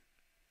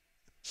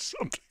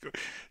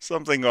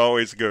 Something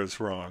always goes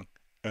wrong.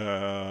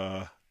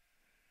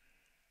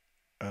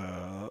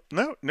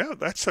 No,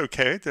 that's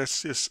okay.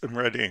 That's just I'm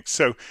readying.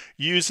 So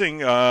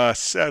using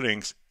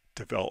settings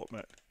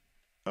development.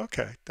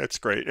 Okay, that's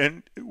great.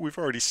 And we've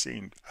already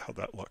seen how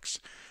that looks.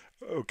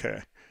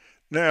 Okay.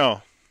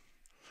 Now,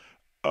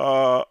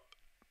 uh,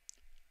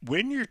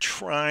 when you're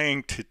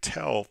trying to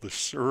tell the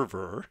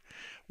server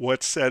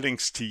what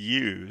settings to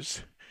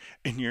use,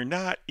 and you're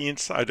not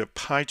inside of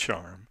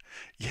PyCharm,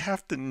 you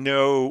have to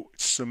know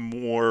some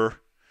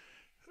more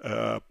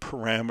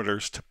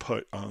parameters to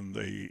put on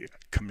the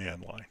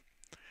command line.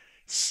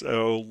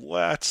 So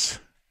let's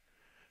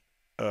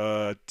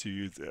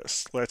do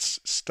this.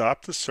 Let's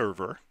stop the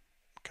server.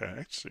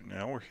 Okay, so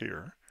now we're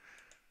here.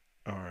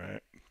 All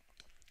right.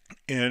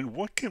 And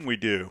what can we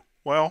do?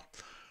 Well,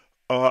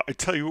 I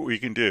tell you what we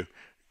can do.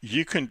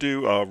 You can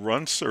do a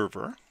run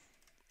server,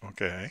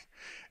 okay,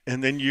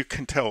 and then you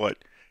can tell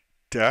it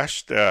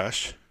dash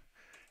dash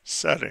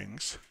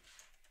settings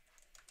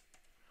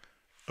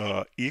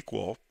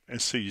equal,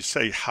 and so you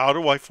say, how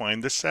do I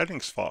find the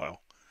settings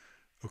file?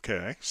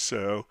 Okay,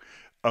 so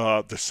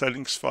the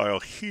settings file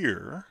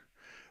here,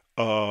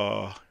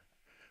 well,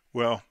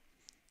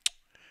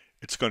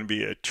 it's going to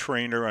be a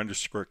trainer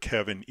underscore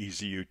Kevin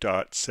EZU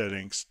dot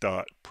settings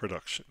dot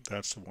production.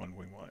 That's the one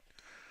we want.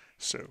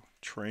 So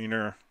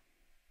trainer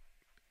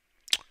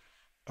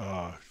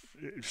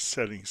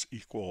settings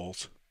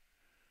equals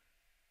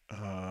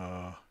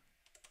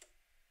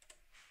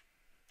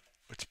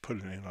put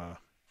it in a,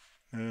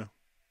 yeah.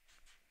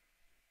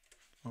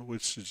 Well,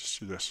 let's just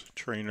do this.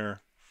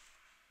 Trainer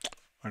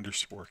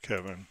underscore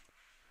Kevin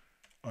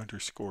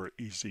underscore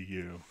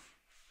EZU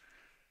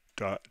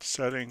dot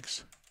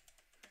settings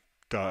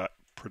dot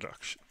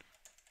production.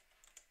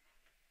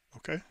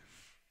 Okay,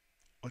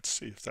 let's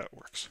see if that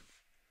works.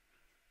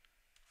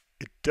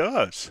 It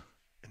does.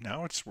 And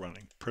now it's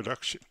running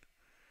production.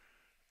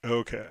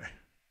 Okay,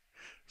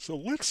 so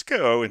let's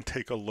go and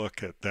take a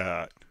look at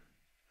that.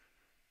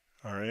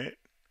 All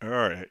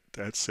right,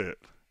 that's it.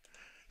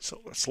 So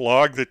let's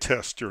log the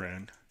tester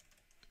in.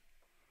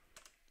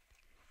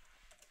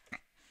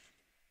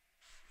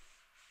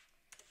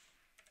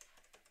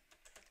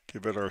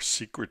 Give it our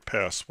secret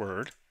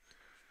password.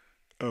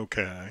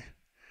 Okay.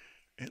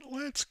 And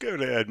let's go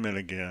to admin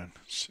again.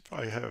 See if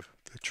I have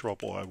the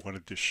trouble I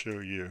wanted to show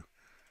you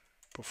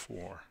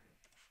before.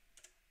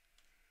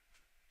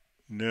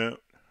 No,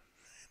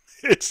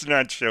 it's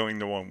not showing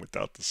the one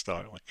without the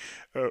styling.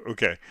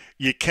 Okay,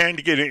 you can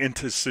get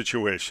into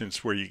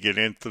situations where you get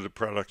into the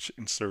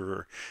production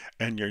server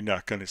and you're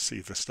not going to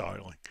see the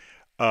styling.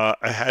 I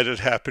had it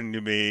happen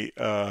to me.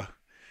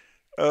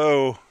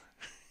 Oh,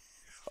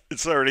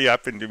 it's already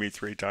happened to me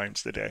 3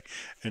 times today,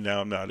 and now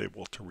I'm not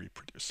able to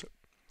reproduce it.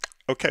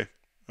 Okay,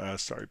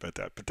 sorry about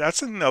that, but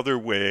that's another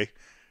way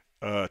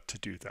to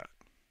do that.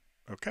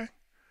 Okay,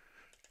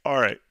 all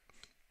right.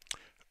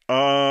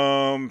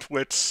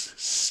 Let's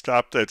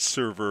stop that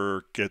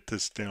server, get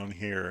this down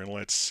here, and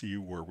let's see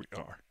where we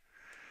are.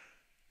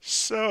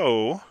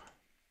 So,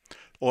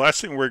 the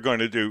last thing we're going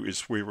to do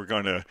is we were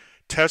going to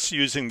test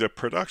using the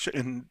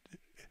production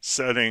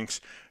settings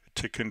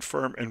to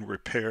confirm and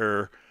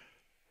repair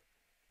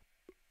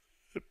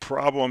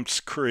problems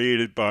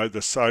created by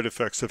the side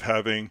effects of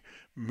having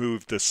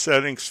moved the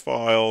settings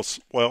files.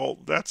 Well,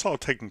 that's all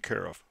taken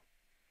care of.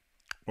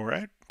 All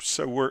right,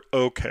 so we're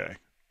okay.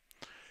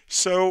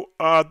 So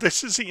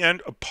this is the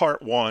end of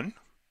part 1.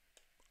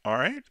 All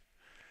right,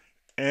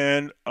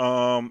 and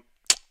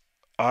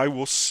I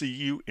will see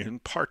you in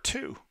part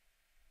 2.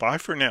 Bye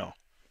for now.